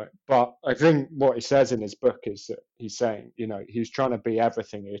his work. But I think what he says in his book is that he's saying, he's trying to be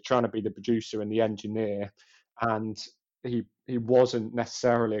everything. He's trying to be the producer and the engineer, and he wasn't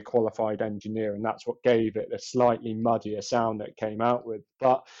necessarily a qualified engineer, and that's what gave it a slightly muddier sound that it came out with.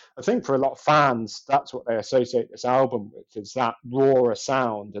 But I think for a lot of fans, that's what they associate this album with, is that rawer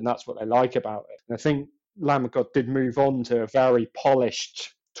sound, and that's what they like about it. And I think Lamb of God did move on to a very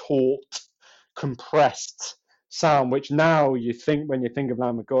polished, taut, compressed sound, which now when you think of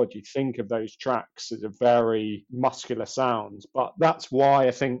Lamb of God, you think of those tracks as a very muscular sound. But that's why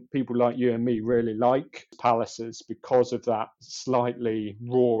I think people like you and me really like Palaces, because of that slightly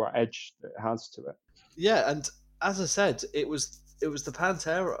rawer edge that it has to it. Yeah, and as I said, it was the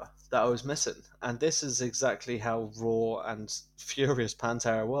Pantera that I was missing, and this is exactly how raw and furious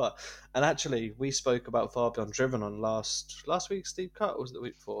Pantera were. And actually, we spoke about Far Beyond Driven on last week's Deep Cut, or was it the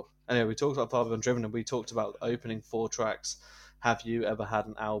week before? Anyway, we talked about Far Beyond Driven, and we talked about opening 4 tracks. Have you ever had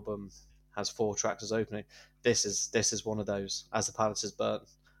an album has 4 tracks as opening? This is one of those. As the Palaces Burn,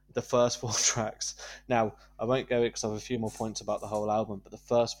 the first 4 tracks. Now, I won't go because I have a few more points about the whole album, but the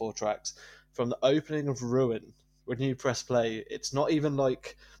first 4 tracks, from the opening of Ruin, when you press play, it's not even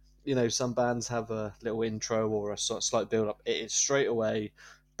like, some bands have a little intro or a slight build up. It is straight away,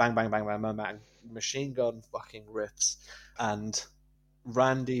 bang, bang, bang, bang, bang, bang, machine gun fucking riffs, and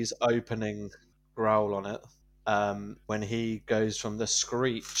Randy's opening growl on it, when he goes from the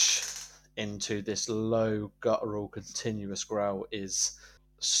screech into this low guttural continuous growl, is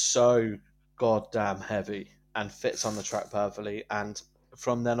so goddamn heavy and fits on the track perfectly. And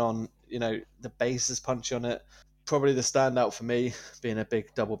from then on, the bass is punchy on it. Probably the standout for me, being a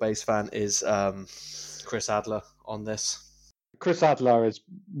big double bass fan, is Chris Adler on this. Chris Adler is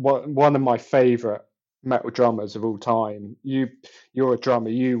one of my favourite metal drummers of all time. You're a drummer,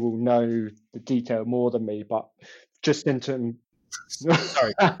 you will know the detail more than me, but just into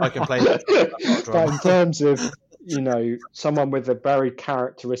Sorry, I complain. But in terms of someone with a very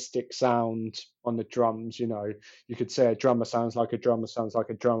characteristic sound on the drums, you could say a drummer sounds like a drummer,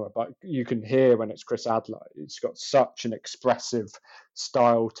 but you can hear when it's Chris Adler. It's got such an expressive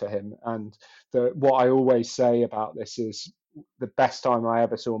style to him. And what I always say about this is the best time I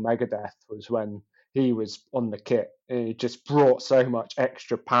ever saw Megadeth was when he was on the kit. It just brought so much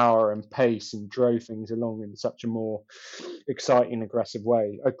extra power and pace and drove things along in such a more exciting, aggressive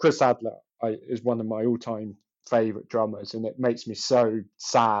way. Chris Adler is one of my all-time favorite drummers, and it makes me so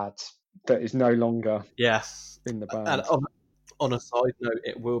sad that he's no longer in the band. And on a side note,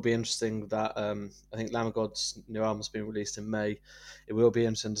 it will be interesting that I think Lamb of God's new album's been released in May. It will be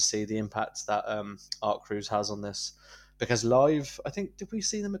interesting to see the impact that Art Cruz has on this, because live, I think, did we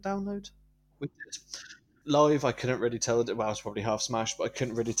see them at Download? We did. Live, I couldn't really tell. Well, I was probably half smashed, but I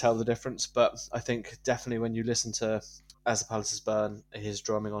couldn't really tell the difference. But I think definitely when you listen to As the Palaces Burn, his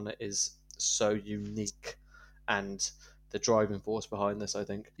drumming on it is so unique, and the driving force behind this, I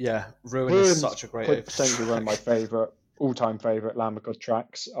think. Yeah, Ruin is such a great opening potentially one of my all-time favorite Lamb of God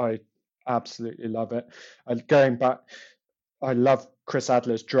tracks. I absolutely love it. Going back, I love Chris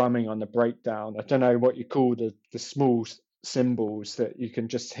Adler's drumming on the breakdown. I don't know what you call the small cymbals that you can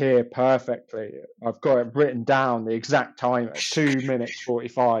just hear perfectly. I've got it written down the exact time at 2 minutes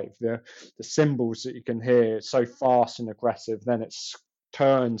 45. The cymbals that you can hear so fast and aggressive, then it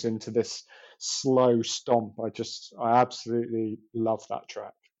turns into this slow stomp. I absolutely love that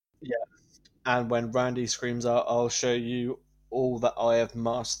track. Yeah, and when Randy screams out, "I'll show you all that I have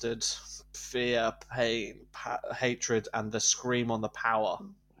mastered, fear, pain, hatred, and the scream on the power.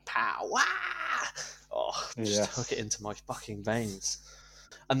 Power! Oh, just hook it into my fucking veins.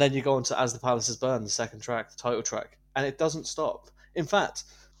 And then you go on to As the Palaces Burn, the second track, the title track, and it doesn't stop. In fact,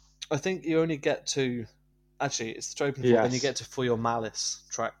 I think you only get to, actually, it's the opening four, then you get to For Your Malice,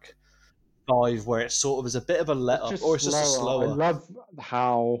 track 5, where it sort of is a bit of a let up, or it's just a slower. I love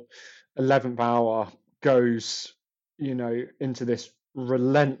how 11th Hour goes, into this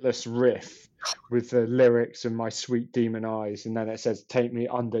relentless riff with the lyrics and My Sweet Demon Eyes, and then it says, "Take me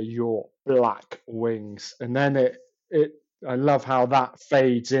under your black wings," and then I love how that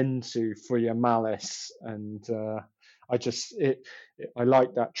fades into For Your Malice, and I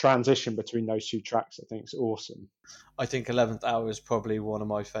like that transition between those two tracks. I think it's awesome. I think 11th Hour is probably one of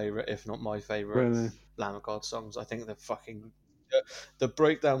my favorite, if not my favorite, Lamb of God songs. I think the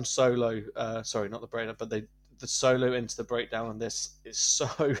breakdown solo, sorry, not the breakdown, but the solo into the breakdown on this is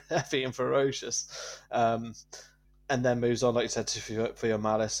so heavy and ferocious. And then moves on, like you said, For Your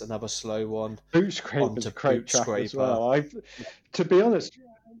Malice, another slow one. Boot Scraper is a great track as well. To be honest,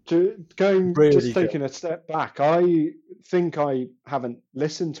 taking a step back, I think I haven't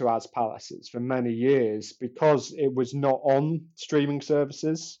listened to As Palaces for many years because it was not on streaming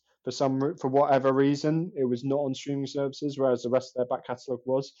services for whatever reason. It was not on streaming services, whereas the rest of their back catalogue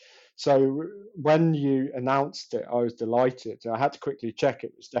was. So when you announced it, I was delighted. I had to quickly check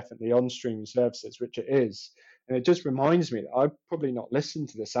it was definitely on streaming services, which it is. And it just reminds me that I've probably not listened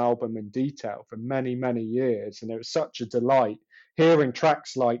to this album in detail for many, many years. And it was such a delight hearing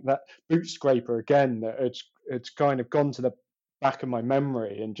tracks like that, Boot Scraper again, that it's kind of gone to the back of my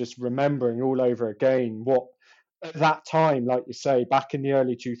memory, and just remembering all over again what at that time, like you say, back in the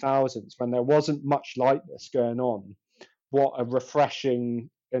early 2000s, when there wasn't much like this going on, what a refreshing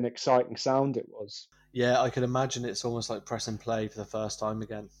and exciting sound it was. Yeah, I can imagine it's almost like pressing play for the first time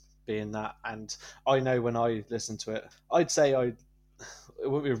again, being that. And I know when I listen to it, I'd say it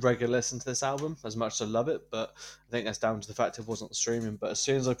wouldn't be a regular listen to this album as much as I love it, but I think that's down to the fact it wasn't streaming. But as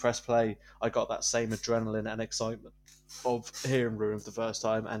soon as I pressed play, I got that same adrenaline and excitement of hearing Ruin for the first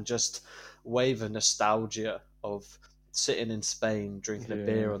time, and just wave of nostalgia of sitting in Spain, drinking a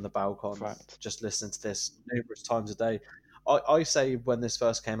beer on the balcony, just listening to this numerous times a day. I say when this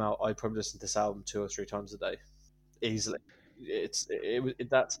first came out, I probably listened to this album 2 or 3 times a day, easily. It's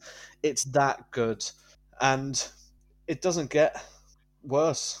that good, and it doesn't get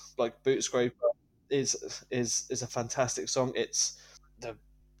worse. Like Boot Scraper is a fantastic song. It's the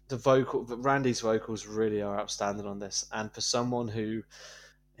vocal, Randy's vocals really are outstanding on this, and for someone who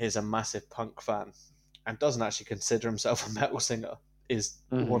is a massive punk fan and doesn't actually consider himself a metal singer, is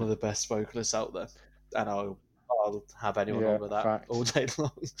one of the best vocalists out there, and I'll have anyone on with that all day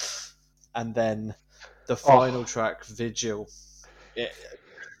long. And then the final track, Vigil, it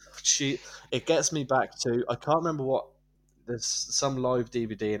gets me back to, I can't remember what, there's some live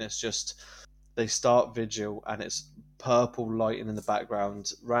DVD, and it's just, they start Vigil and it's purple lighting in the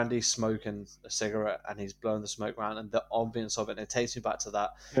background, Randy's smoking a cigarette and he's blowing the smoke around, and the ambience of it, and it takes me back to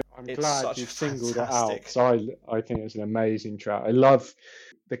that. I'm glad you singled it out, because I think it's an amazing track. I love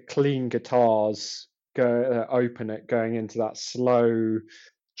the clean guitars open it, going into that slow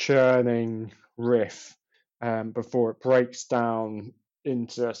churning riff before it breaks down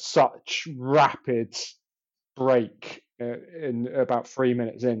into such rapid break in about 3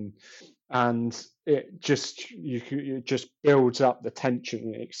 minutes in, and it just builds up the tension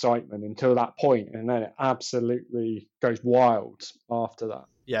and excitement until that point, and then it absolutely goes wild after that.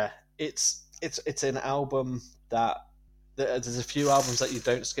 Yeah, it's an album that there's a few albums that you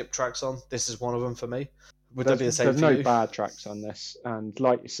don't skip tracks on. This is one of them for me. Would that be the same for you? There's no bad tracks on this, and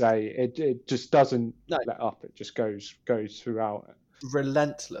like you say, it just doesn't let up. It just goes throughout it.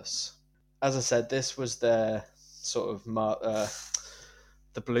 Relentless. As I said, this was their sort of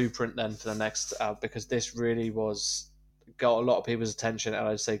the blueprint then for the next album, because this really got a lot of people's attention, and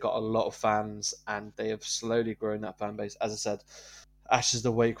I'd say got a lot of fans, and they have slowly grown that fan base. As I said, Ashes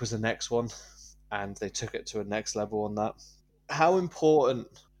the Wake was the next one, and they took it to a next level on that. How important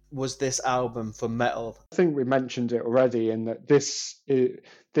was this album for metal? I think we mentioned it already, in that this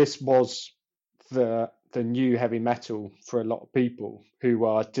was the new heavy metal for a lot of people who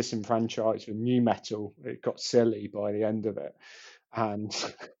are disenfranchised with new metal. It got silly by the end of it, and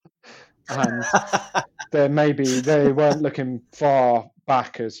they weren't looking far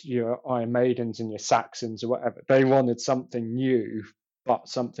back as your Iron Maidens and your Saxons or whatever. They wanted something new, but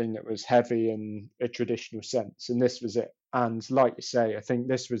something that was heavy in a traditional sense, and this was it. And like you say, I think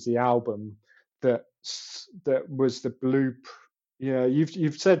this was the album that was the blueprint.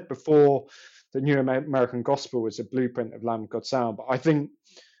 You've said before the New American Gospel was a blueprint of Lamb of God sound, but I think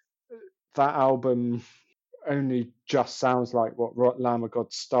that album only just sounds like what Lamb of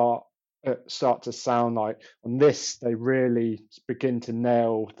God start to sound like. On this, they really begin to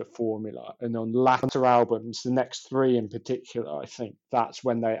nail the formula, and on latter albums, the next three in particular, I think that's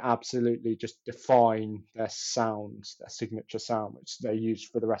when they absolutely just define their sound, their signature sound, which they use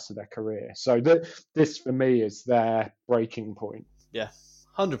for the rest of their career. So this for me is their breaking point. Yeah,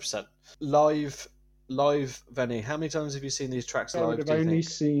 100%. Live, Venny, how many times have you seen these tracks live? I've only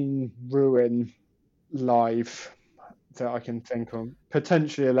seen Ruin live that I can think of.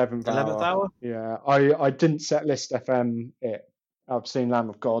 Potentially 11th Hour? Yeah, I didn't set list FM it. I've seen Lamb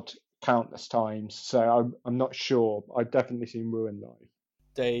of God countless times, so I'm not sure. I've definitely seen Ruin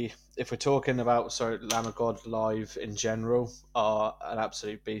live. If we're talking about Lamb of God live in general, are an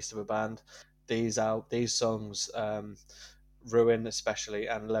absolute beast of a band. These songs, Ruin especially,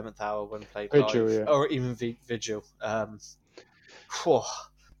 and 11th Hour when played Vigil, live, yeah. or even Vigil.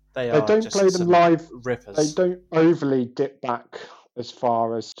 They don't play them live. Rippers. They don't overly dip back as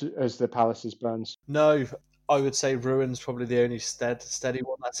far as the Palaces Burns. No, I would say Ruin's probably the only steady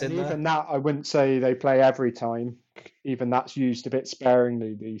one that's in there. Even that, I wouldn't say they play every time. Even that's used a bit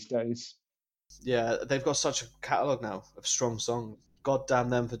sparingly these days. Yeah, they've got such a catalogue now of strong songs. God damn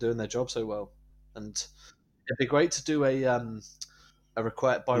them for doing their job so well. And it'd be great to do a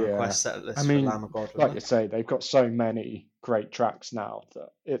request set list for Lamb of God. Like you say, they've got so many great tracks now that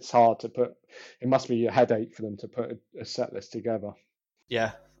it's hard to put. It must be a headache for them to put a set list together.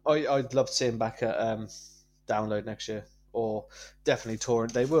 Yeah, I'd love to see them back at Download next year, or definitely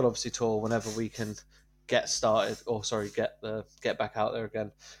touring. They will obviously tour whenever we can get started, or get back out there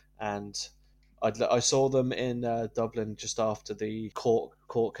again. And I saw them in Dublin just after the court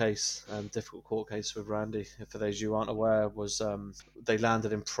case, difficult court case with Randy. For those of you who aren't aware, was they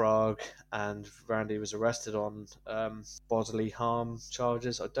landed in Prague and Randy was arrested on bodily harm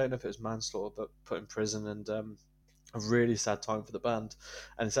charges. I don't know if it was manslaughter, but put in prison, and a really sad time for the band.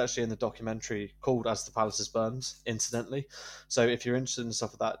 And it's actually in the documentary called As the Palaces Burns, incidentally. So if you're interested in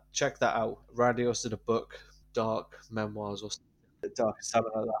stuff like that, check that out. Randy also did a book, Dark Memoirs or Dark,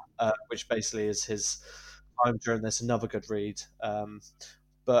 something like that, which basically is his time during this. Another good read.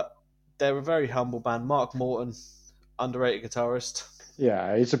 But they're a very humble band. Mark Morton, underrated guitarist.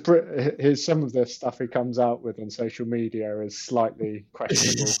 Yeah, he's some of the stuff he comes out with on social media is slightly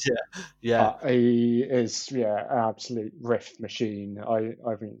questionable. yeah. But he is an absolute riff machine. I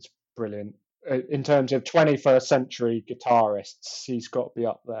think it's brilliant. In terms of 21st century guitarists, he's got to be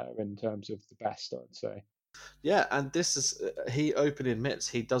up there in terms of the best, I'd say. Yeah, and this is he openly admits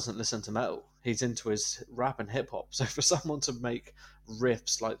he doesn't listen to metal. He's into his rap and hip hop. So for someone to make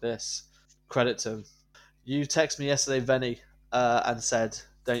riffs like this, credit to him. You texted me yesterday, Venny, and said,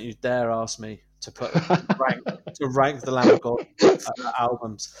 "Don't you dare ask me to rank the Lamb of God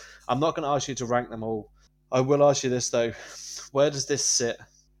albums. I'm not going to ask you to rank them all. I will ask you this though: where does this sit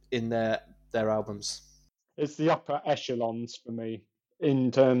in their albums?" It's the upper echelons for me,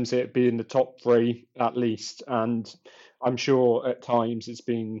 in terms of it being the top three at least, and I'm sure at times it's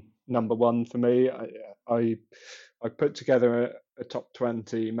been number one for me. I put together a top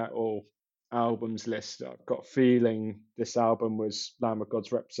 20 metal albums list. I've got a feeling this album was Lamb of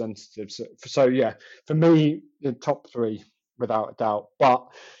God's representative. So yeah, for me, the top three without a doubt. But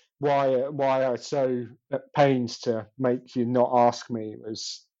why I so at pains to make you not ask me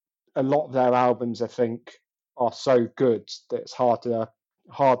was a lot of their albums, I think, are so good that it's hard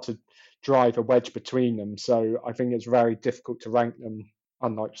to drive a wedge between them. So I think it's very difficult to rank them,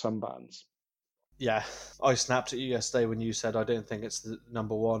 unlike some bands. Yeah, I snapped at you yesterday when you said I don't think it's the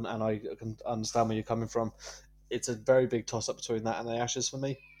number one, and I can understand where you're coming from. It's a very big toss-up between that and the Ashes for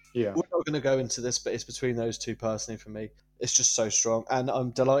me. Yeah. We're not going to go into this, but it's between those two personally for me. It's just so strong, and I'm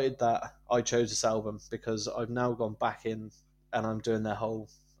delighted that I chose this album because I've now gone back in and I'm doing their whole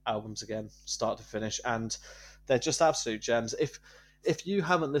albums again, start to finish, and they're just absolute gems. If you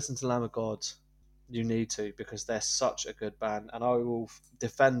haven't listened to Lamb of God, you need to, because they're such a good band, and I will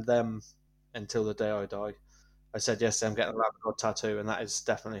defend them until the day I die. I said yesterday I'm getting a Lamb of God tattoo, and that is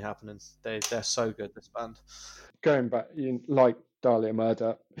definitely happening. They're so good, this band. Going back, like Dahlia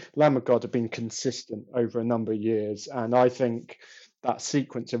Murder, Lamb of God have been consistent over a number of years, and I think that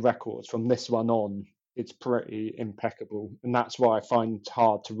sequence of records from this one on, it's pretty impeccable, and that's why I find it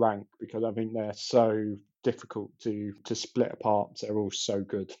hard to rank, because I think they're so difficult to split apart. They're all so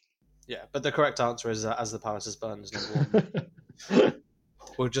good. Yeah, but the correct answer is As the Palaces Burn is number one.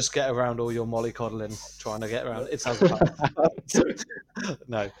 We'll just get around all your mollycoddling, trying to get around. It sounds like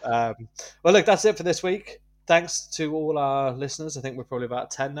no. Well, look, that's it for this week. thanks to all our listeners. I think we're probably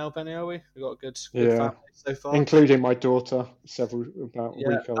about 10 now, Benny, are we? We've got a good family so far. Including my daughter, about a Yeah,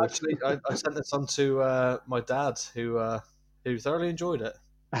 week old. actually, I sent this on to my dad, who thoroughly enjoyed it.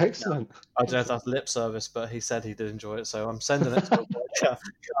 Excellent. I don't know if that's lip service, but he said he did enjoy it, so I'm sending it to him.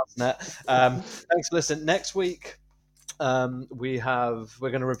 Thanks for listening. Next week, we're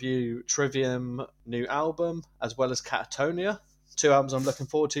going to review Trivium new album as well as Catatonia, 2 albums I'm looking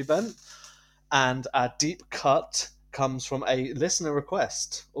forward to, Ben. And our deep cut comes from a listener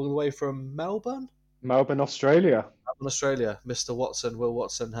request all the way from Melbourne, Australia. Mr. Watson, Will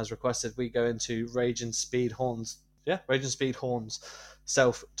Watson, has requested we go into Raging Speed Horns. Yeah, Raging Speed Horns,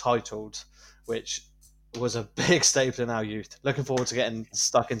 self-titled, which was a big staple in our youth. Looking forward to getting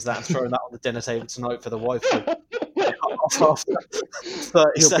stuck into that and throwing that on the dinner table tonight for the wife.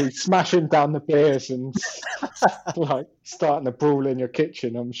 You'll be smashing down the beers and like starting a brawl in your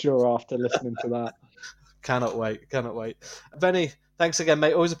kitchen, I'm sure, after listening to that. Cannot wait. Benny, thanks again,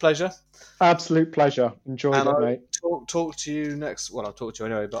 mate. Always a pleasure. Absolute pleasure. Enjoyed it, mate. Talk to you next. Well, I'll talk to you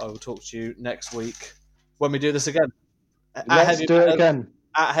anyway, but I will talk to you next week when we do this again. Let's do it again.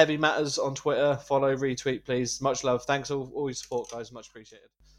 At Heavy Matters on Twitter. Follow, retweet, please. Much love. Thanks all your support, guys. Much appreciated.